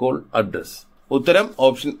protocol address. ഉത്തരം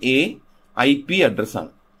ഓപ്ഷൻ എ IP അഡ്രസ്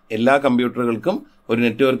ആണ്. എല്ലാ കമ്പ്യൂട്ടറുകൾക്കും ഒരു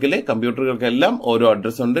നെറ്റ്വർക്കിലെ കമ്പ്യൂട്ടറുകൾക്കെല്ലാം ഓരോ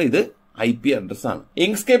അഡ്രസ് ഉണ്ട്. ഇത് IP അഡ്രസ് ആണ്.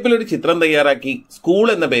 ഇങ്ക്സ്കേപ്പിൽ ഒരു ചിത്രം തയ്യാറാക്കി സ്കൂൾ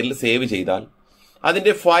എന്ന പേരിൽ സേവ് ചെയ്താൽ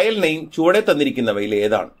അതിന്റെ ഫയൽ നെയിം ചുവടെ തന്നിരിക്കുന്നവയിൽ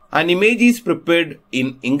ഏതാണ്? An image is prepared in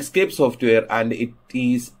Inkscape software and it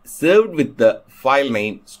is served with the file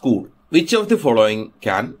name school. Which of the following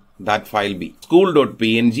can that file be?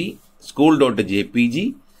 School.png, school.jpg,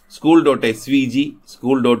 school.svg,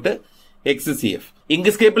 school.xcf.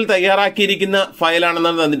 ഇങ്ക്സ്കേപ്പിൽ തയ്യാറാക്കിയിരിക്കുന്ന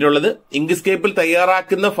ഫയലാണെന്നാണ് തന്നിട്ടുള്ളത്. ഇങ്ക്സ്കേപ്പിൽ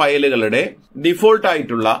തയ്യാറാക്കുന്ന ഫയലുകളുടെ default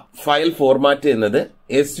ആയിട്ടുള്ള file format എന്നത്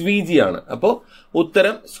SVG ആണ്. അപ്പോൾ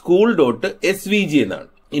ഉത്തരം school.svg എന്നാണ്.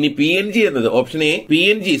 ഇനി PNG എന്നത് ഓപ്ഷൻ എ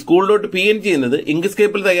PNG, school.png എന്നത്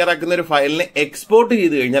ഇങ്ക്സ്കേപ്പിൽ തയ്യാറാക്കുന്ന ഒരു ഫയലിനെ എക്സ്പോർട്ട്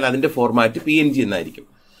ചെയ്ത് കഴിഞ്ഞാൽ അതിന്റെ ഫോർമാറ്റ് PNG എന്നായിരിക്കും.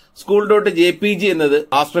 school.jpg എന്നത്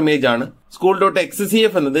റാസ്റ്റർ ഇമേജ് ആണ്.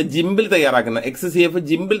 school.xcf എന്നത് ജിംബിൽ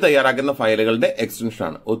തയ്യാറാക്കുന്ന ഫയലുകളുടെ എക്സ്റ്റൻഷൻ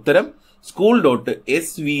ആണ്. ഉത്തരം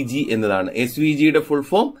school.svg എന്നതാണ്. SVGയുടെ full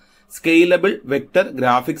form scalable vector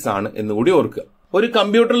graphics ആണ് എന്നുകൂടി ഓർക്കുക. ഒരു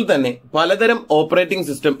കമ്പ്യൂട്ടറിൽ തന്നെ പലതരം ഓപ്പറേറ്റിംഗ്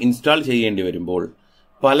സിസ്റ്റം ഇൻസ്റ്റാൾ ചെയ്യേണ്ടി വരുമ്പോൾ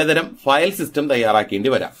പലതരം ഫയൽ സിസ്റ്റം തയ്യാറാക്കേണ്ടി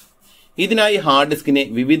വരാം. ഇതിനായി ഹാർഡ് ഡിസ്കിനെ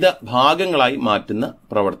വിവിധ ഭാഗങ്ങളായി മാറ്റുന്ന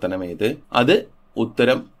പ്രവർത്തനം ഏത്? അത്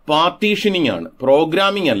ഉത്തരം പാർട്ടീഷനിങ് ആണ്.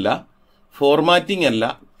 പ്രോഗ്രാമിംഗ് അല്ല, ഫോർമാറ്റിംഗ് അല്ല,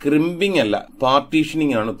 ക്രിമ്പിംഗ് അല്ല,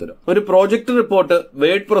 പാർട്ടീഷനിങ് ആണ് ഉത്തരം. ഒരു പ്രോജക്ട് റിപ്പോർട്ട്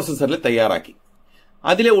വേർഡ് പ്രോസസറിൽ തയ്യാറാക്കി.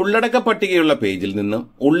 അതിലെ ഉള്ളടക്ക പട്ടികയുള്ള പേജിൽ നിന്നും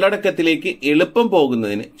ഉള്ളടക്കത്തിലേക്ക് എളുപ്പം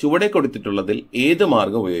പോകുന്നതിന് ചുവടെ കൊടുത്തിട്ടുള്ളതിൽ ഏത്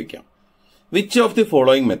മാർഗം ഉപയോഗിക്കാം? Which of the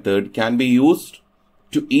following method can be used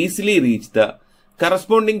to easily reach the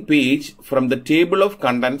corresponding page from the table of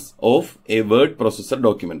contents of A word processor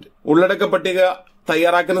document? ഉള്ളടക്ക പട്ടിക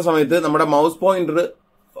തയ്യാറാക്കുന്ന സമയത്ത് നമ്മുടെ മൗസ് പോയിന്റർ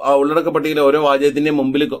ഉള്ളടക്ക പട്ടികയിലെ ഓരോ വാചകത്തിന്റെ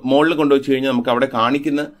മുകളിൽ കൊണ്ടുവച്ച് കഴിഞ്ഞാൽ നമുക്ക് അവിടെ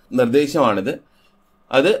കാണിക്കുന്ന നിർദ്ദേശമാണിത്.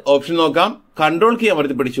 അത് ഓപ്ഷൻ നോക്കാം. കൺട്രോൾ കീ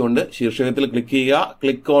അമർത്തി പിടിച്ചുകൊണ്ട് ശീർഷകത്തിൽ ക്ലിക്ക് ചെയ്യുക.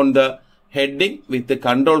 Click on the heading with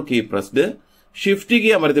control key pressed. Shift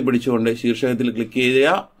key അമർത്തി പിടിച്ചുകൊണ്ട് ശീർഷകത്തിൽ ക്ലിക്ക്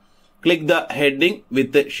ചെയ്യുക. Click the heading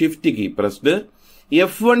with shift key pressed.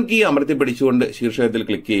 F1 key അമർത്തി പിടിച്ചുകൊണ്ട് ശീർഷകത്തിൽ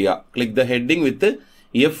ക്ലിക്ക് ചെയ്യുക. Click the heading with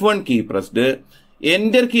F1 key pressed.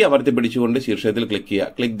 Enter key അമർത്തി പിടിച്ചുകൊണ്ട് ശീർഷകത്തിൽ ക്ലിക്ക് ചെയ്യുക.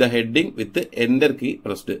 Click the heading with enter key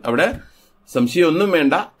pressed. അവിടെ സംശയമൊന്നും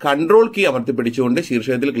വേണ്ട, കൺട്രോൾ കീ അമർത്തി പിടിച്ചുകൊണ്ട്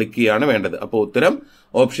ശീർഷകത്തിൽ ക്ലിക്ക് ചെയ്യാണ് വേണ്ടത്. അപ്പോൾ ഉത്തരം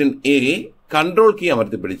ഓപ്ഷൻ എ, കൺട്രോൾ കീ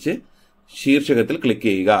അമർത്തി പിടിച്ച് ശീർഷകത്തിൽ ക്ലിക്ക്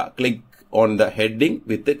ചെയ്യുക. Click on the heading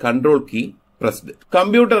with control key pressed.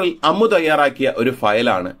 കമ്പ്യൂട്ടറിൽ അമ്മു തയ്യാറാക്കിയ ഒരു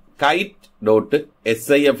ഫയലാണ്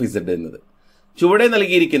kite.sifz എന്നത്. ചുവടെ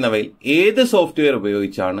നൽകിയിരിക്കുന്നവയിൽ ഏത് സോഫ്റ്റ്വെയർ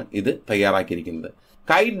ഉപയോഗിച്ചാണ് ഇത് തയ്യാറാക്കിയിരിക്കുന്നത്?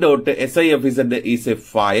 kite.sifz is a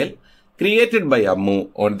file created by Ammu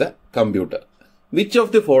on the computer. Which of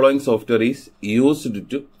the following software is used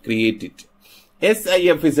to create it?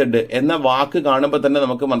 SIFZ എന്ന വാക്ക് കാണുമ്പോൾ തന്നെ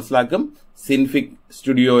നമുക്ക് മനസ്സിലാക്കും സിൻഫിക്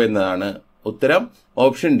സ്റ്റുഡിയോ എന്നതാണ്. ഉത്തരം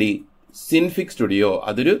ഓപ്ഷൻ ഡി, സിൻഫിക് സ്റ്റുഡിയോ.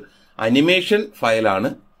 അതൊരു അനിമേഷൻ ഫയലാണ്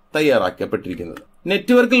തയ്യാറാക്കപ്പെട്ടിരിക്കുന്നത്.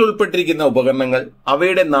 നെറ്റ്വർക്കിൽ ഉൾപ്പെട്ടിരിക്കുന്ന ഉപകരണങ്ങൾ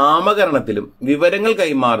അവയുടെ നാമകരണത്തിലും വിവരങ്ങൾ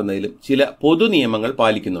കൈമാറുന്നതിലും ചില പൊതു നിയമങ്ങൾ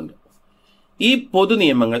പാലിക്കുന്നുണ്ട്. ഈ പൊതു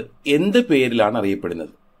നിയമങ്ങൾ എന്ത് പേരിലാണ്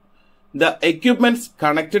അറിയപ്പെടുന്നത്? The equipments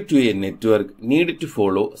connected to a network need to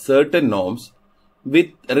follow certain norms with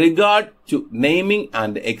regard to naming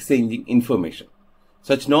and exchanging information.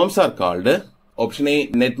 Such norms are called option A,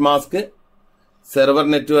 netmask, server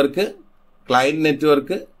network, client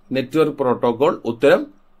network, network protocol. ഉത്തരം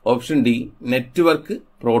option D, network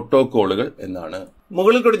പ്രോട്ടോകോളുകൾ എന്നാണ്.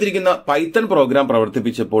 മുകളിൽ കൊടുത്തിരിക്കുന്ന Python programme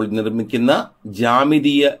പ്രവർത്തിപ്പിച്ചപ്പോൾ നിർമ്മിക്കുന്ന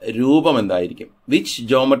ജാമിതീയ രൂപം എന്തായിരിക്കും? Which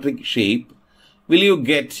geometric shape will you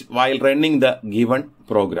get while running the given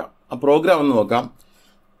program? ആ programme ഒന്ന് നോക്കാം.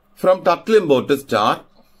 From turtle import star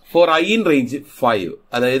four I in range 5.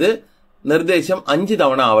 അതായത് നിർദ്ദേശം 5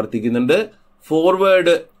 തവണ ആവർത്തിക്കുന്നുണ്ട്.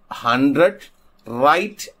 Forward 100,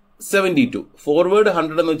 right 72. ഫോർവേഡ്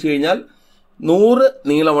 100 എന്ന് വെച്ച് കഴിഞ്ഞാൽ 100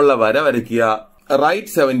 നീളമുള്ള വര വരയ്ക്കുക.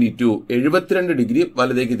 റൈറ്റ് 72, 72 ഡിഗ്രി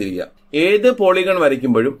വലതേക്ക് തിരിക്കുക. ഏത് പോളിഗൺ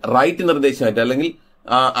വരയ്ക്കുമ്പോഴും റൈറ്റ് നിർദ്ദേശമായിട്ട് അല്ലെങ്കിൽ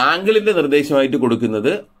ആംഗിളിന്റെ നിർദ്ദേശമായിട്ട്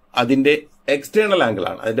കൊടുക്കുന്നത് അതിന്റെ എക്സ്റ്റേണൽ ആംഗിൾ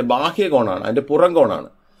ആണ്, അതിന്റെ ബാഹ്യ കോണാണ്, അതിന്റെ പുറം കോണാണ്.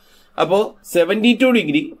 അപ്പോ 72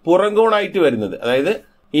 ഡിഗ്രി പുറം കോണായിട്ട് വരുന്നത്, അതായത്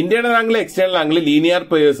internal angle external angle linear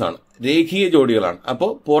pairs ആണ്, രേഖീയ ജോഡികളാണ്. അപ്പോ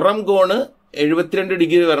പുറം കോണ് 72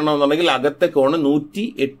 ഡിഗ്രി വരണമെന്നുണ്ടെങ്കിൽ അകത്തെ കോണ്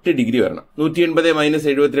 108 ഡിഗ്രി വരണം. 180 മൈനസ്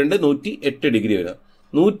 72 108 ഡിഗ്രി വരണം.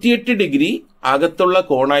 108 ഡിഗ്രി അകത്തുള്ള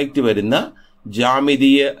കോണായിട്ട് വരുന്ന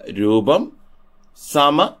ജാമിതീയ രൂപം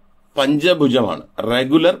സമ പഞ്ചഭുജമാണ്,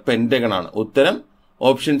 റെഗുലർ പെന്റഗൺ ആണ്. ഉത്തരം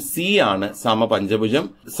ഓപ്ഷൻ സി ആണ്, സമപഞ്ചഭുജം.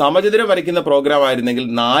 സമചതുരം വരയ്ക്കുന്ന പ്രോഗ്രാം ആയിരുന്നെങ്കിൽ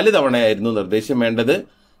 4 തവണയായിരുന്നു നിർദ്ദേശം വേണ്ടത്.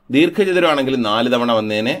 ദീർഘചതുരമാണെങ്കിൽ 4 തവണ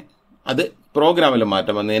വന്നേനെ, അത് പ്രോഗ്രാമിൽ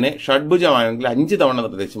മാറ്റം വന്നേനെ. ഷഡ്ഭുജമാണെങ്കിൽ 5 തവണ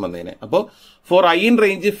നിർദ്ദേശം വന്നേനെ. അപ്പോൾ ഫോർ I in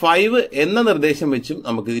range 5 എന്ന നിർദ്ദേശം വെച്ചും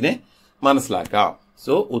നമുക്കിതിനെ മനസ്സിലാക്കാം.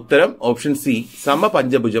 സോ ഉത്തരം ഓപ്ഷൻ സി,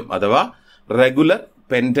 സമപഞ്ചഭുജം അഥവാ റെഗുലർ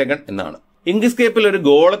പെന്റഗൺ എന്നാണ്. ഇങ്ക്സ്കേപ്പിൽ ഒരു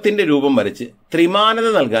ഗോളത്തിന്റെ രൂപം വരച്ച് ത്രിമാനത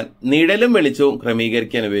നൽകാൻ നിഴലും വെളിച്ചവും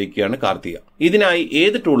ക്രമീകരിക്കാൻ ഉപയോഗിക്കുകയാണ് കാർത്തിക. ഇതിനായി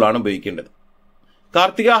ഏത് ടൂളാണ് ഉപയോഗിക്കേണ്ടത്?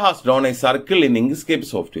 Karthika has drone A circle in Inkscape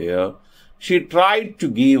software. She tried to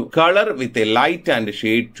give colour with a light and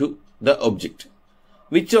shade to the object.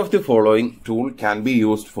 Which of the following tool can be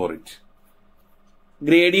used for it?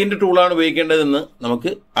 Gradient ടൂളാണ് ഉപയോഗിക്കേണ്ടതെന്ന്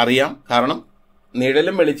നമുക്ക് അറിയാം. കാരണം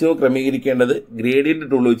നിഴലും വെളിച്ചവും ക്രമീകരിക്കേണ്ടത് gradient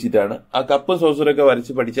tool വെച്ചിട്ടാണ്. ആ കപ്പും സോസറൊക്കെ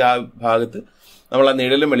വരച്ച് പഠിച്ച ആ ഭാഗത്ത് നമ്മൾ ആ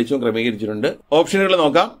നിഴലും വെളിച്ചവും ക്രമീകരിച്ചിട്ടുണ്ട്. ഓപ്ഷനുകൾ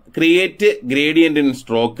നോക്കാം. Create gradient in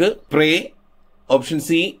stroke, pray, option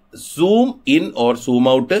C zoom in or zoom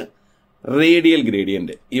out, radial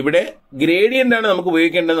gradient. ഇവിടെ ഗ്രേഡിയന്റ് ആണ് നമുക്ക്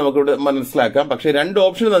ഉപയോഗിക്കേണ്ടത്, നമുക്കിവിടെ മനസ്സിലാക്കാം. പക്ഷെ 2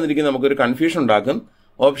 ഓപ്ഷൻ തന്നിരിക്കുന്നത് നമുക്കൊരു കൺഫ്യൂഷൻ ഉണ്ടാക്കും.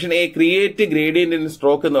 Option A create gradient in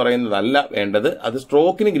stroke എന്ന് പറയുന്നതല്ല വേണ്ടത്, അത്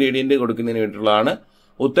സ്ട്രോക്കിന് ഗ്രേഡിയന്റ് കൊടുക്കുന്നതിന് വേണ്ടിയിട്ടുള്ളതാണ്.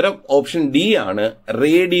 ഉത്തരം ഓപ്ഷൻ ഡി ആണ്,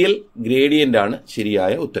 റേഡിയൽ ഗ്രേഡിയന്റ് ആണ്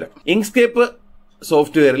ശരിയായ ഉത്തരം. ഇങ്ക്സ്കേപ്പ്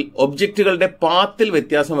സോഫ്റ്റ്വെയറിൽ ഒബ്ജക്റ്റുകളുടെ പാത്തിൽ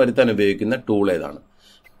വ്യത്യാസം വരുത്താൻ ഉപയോഗിക്കുന്ന ടൂൾ ഏതാണ്?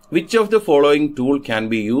 Which of the following tool can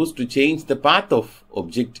be use to change the path of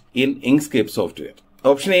object in Inkscape software?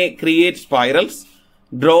 Option A create spirals,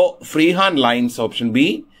 draw free hand lines, option B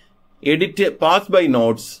edit pass by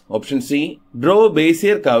notes option C, draw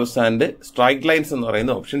Bezier curves and strike lines എന്ന്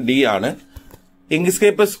പറയുന്നത് option D ആണ്.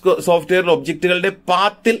 Inkscape software ഒബ്ജക്റ്റുകളുടെ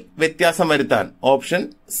പാത്തിൽ വ്യത്യാസം വരുത്താൻ option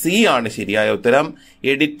C ആണ് ശരിയായ ഉത്തരം,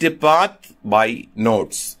 edit path by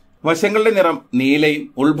notes. വശങ്ങളുടെ നിറം നീലയും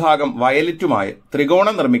ഉൾഭാഗം വയലറ്റുമായ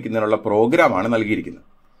ത്രികോണം നിർമ്മിക്കുന്നതിനുള്ള പ്രോഗ്രാമാണ് നൽകിയിരിക്കുന്നത്.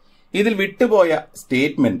 ഇതിൽ വിട്ടുപോയ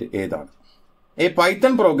സ്റ്റേറ്റ്മെന്റ് ഏതാണ്? A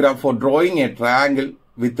Python programme four drawing A triangle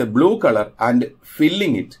with blue colour and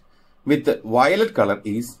filling it with violet colour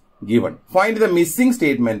is given. Find the missing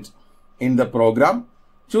statement in the programme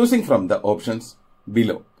choosing from the options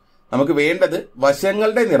below. നമുക്ക് വേണ്ടത്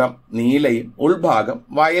വശങ്ങളുടെ നിറം നീലയും ഉൾഭാഗം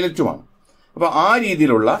വയലറ്റുമാണ്. അപ്പൊ ആ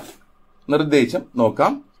രീതിയിലുള്ള നിർദ്ദേശം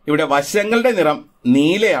നോക്കാം. ഇവിടെ വശങ്ങളുടെ നിറം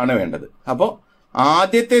നീലയാണ് വേണ്ടത്. അപ്പോൾ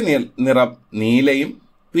ആദ്യത്തെ നിറം നീലയും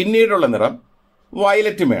പിന്നീടുള്ള നിറം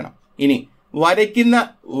വയലറ്റും വേണം. ഇനി വരയ്ക്കുന്ന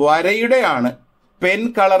വരയുടെയാണ് പെൻ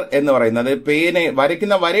കളർ എന്ന് പറയുന്നത്,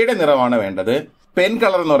 വരയ്ക്കുന്ന വരയുടെ നിറമാണ് വേണ്ടത്, പെൻ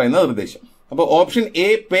കളർ എന്ന് പറയുന്ന നിർദ്ദേശം. അപ്പോൾ ഓപ്ഷൻ എ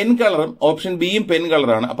പെൻ കളറും ഓപ്ഷൻ ബിയും പെൻ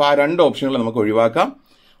കളറാണ്. അപ്പോൾ ആ രണ്ട് ഓപ്ഷനുകൾ നമുക്ക് ഒഴിവാക്കാം.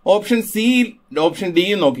 ഓപ്ഷൻ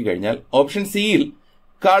ഡിയും നോക്കിക്കഴിഞ്ഞാൽ ഓപ്ഷൻ സിയിൽ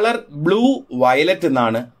കളർ ബ്ലൂ വയലറ്റ്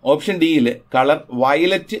എന്നാണ്, ഓപ്ഷൻ ഡിയിൽ കളർ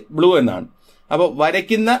വയലറ്റ് ബ്ലൂ എന്നാണ്. അപ്പോൾ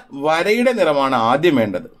വരയ്ക്കുന്ന വരയുടെ നിറമാണ് ആദ്യം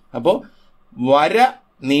വേണ്ടത്. അപ്പോൾ വര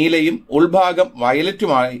നീലയും ഉൾഭാഗം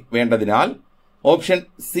വയലറ്റുമായി വേണ്ടതിനാൽ ഓപ്ഷൻ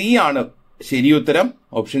സി ആണ് ശരിയുത്തരം.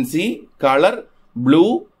 Option C, colour blue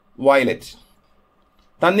violet.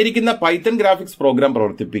 തന്നിരിക്കുന്ന പൈത്തൺ ഗ്രാഫിക്സ് പ്രോഗ്രാം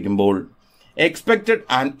പ്രവർത്തിപ്പിക്കുമ്പോൾ എക്സ്പെക്റ്റഡ്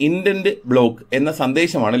ആൻഡ് ഇന്റന്റ് ബ്ലോക്ക് എന്ന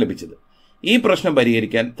സന്ദേശമാണ് ലഭിച്ചത്. ഈ പ്രശ്നം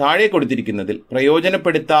പരിഹരിക്കാൻ താഴെ കൊടുത്തിരിക്കുന്നതിൽ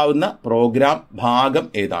പ്രയോജനപ്പെടുത്താവുന്ന പ്രോഗ്രാം ഭാഗം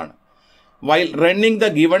ഏതാണ്? While running the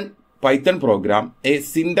given Python programme A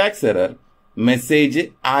syntax error message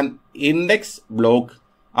and index block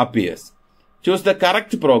appears. Choose the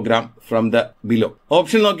correct programme from the below.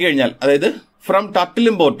 Option നോക്കിക്കഴിഞ്ഞാൽ, അതായത് from turtle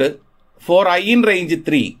import four I in range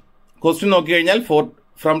 3. Question നോക്കിക്കഴിഞ്ഞാൽ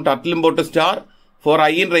from turtle import star four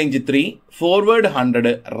I in range 3 forward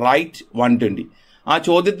 100 right 120. ആ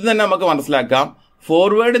ചോദ്യത്തിൽ തന്നെ നമുക്ക് മനസ്സിലാക്കാം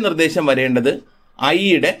forward നിർദ്ദേശം വരേണ്ടത്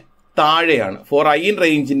ഐയുടെ താഴെയാണ്. ഫോർ ഐ ഇൻ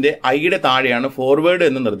റേഞ്ചിന്റെ ഐയുടെ താഴെയാണ് ഫോർവേഡ്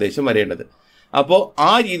എന്ന നിർദ്ദേശം വരേണ്ടത്. അപ്പോൾ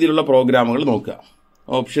ആ രീതിയിലുള്ള പ്രോഗ്രാമുകൾ നോക്കുക.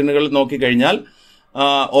 ഓപ്ഷനുകൾ നോക്കിക്കഴിഞ്ഞാൽ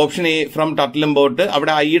option A from turtle import,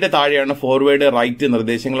 അവിടെ ഐയുടെ താഴെയാണ് ഫോർവേഡ് റൈറ്റ്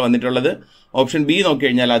നിർദ്ദേശങ്ങൾ വന്നിട്ടുള്ളത്. ഓപ്ഷൻ ബി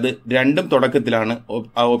നോക്കിക്കഴിഞ്ഞാൽ അത് രണ്ടും തുടക്കത്തിലാണ്.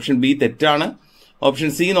 ഓപ്ഷൻ ബി തെറ്റാണ്. ഓപ്ഷൻ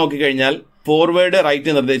സി നോക്കിക്കഴിഞ്ഞാൽ ഫോർവേഡ്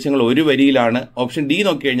റൈറ്റ് നിർദ്ദേശങ്ങൾ ഒരു വരിയിലാണ്. ഓപ്ഷൻ ഡി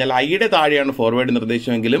നോക്കിക്കഴിഞ്ഞാൽ ഐയുടെ താഴെയാണ് ഫോർവേഡ്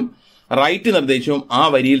നിർദ്ദേശമെങ്കിലും റൈറ്റ് നിർദ്ദേശവും ആ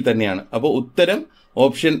വരിയിൽ തന്നെയാണ്. അപ്പോൾ ഉത്തരം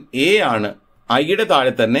ഓപ്ഷൻ എ ആണ്. ഐയുടെ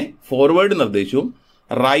താഴെ തന്നെ ഫോർവേഡ് നിർദ്ദേശവും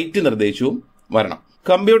റൈറ്റ് നിർദ്ദേശവും വരണം.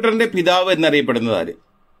 കമ്പ്യൂട്ടറിന്റെ പിതാവ് എന്നറിയപ്പെടുന്നത് ആര്?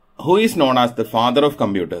 Who is known as the father of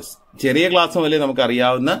computers. ചെറിയ ക്ലാസ് മുതലേ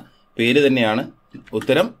നമുക്കറിയാവുന്ന പേര് തന്നെയാണ്.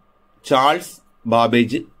 ഉത്തരം ചാൾസ്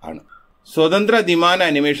ബാബേജ് ആണ്. സ്വതന്ത്ര ദ്വിമാന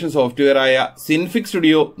അനിമേഷൻ സോഫ്റ്റ്വെയർ ആയ സിൻഫിക്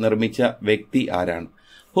സ്റ്റുഡിയോ നിർമ്മിച്ച വ്യക്തി ആരാണ്?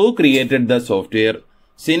 Who created the software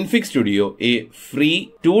Synfig studio, A free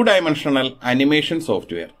 2-dimensional animation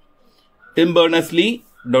software? Tim Berners-Lee,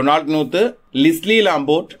 Donald Knuth, ലിസ്ലി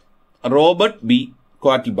ലാംബോർട്ട്, Robert B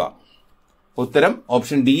ക്വാറ്റ്ൽബാം. ഉത്തരം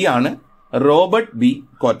ഓപ്ഷൻ ഡി ആണ്, റോബർട്ട് ബി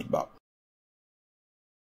ക്വാറ്റ്ൽബാം.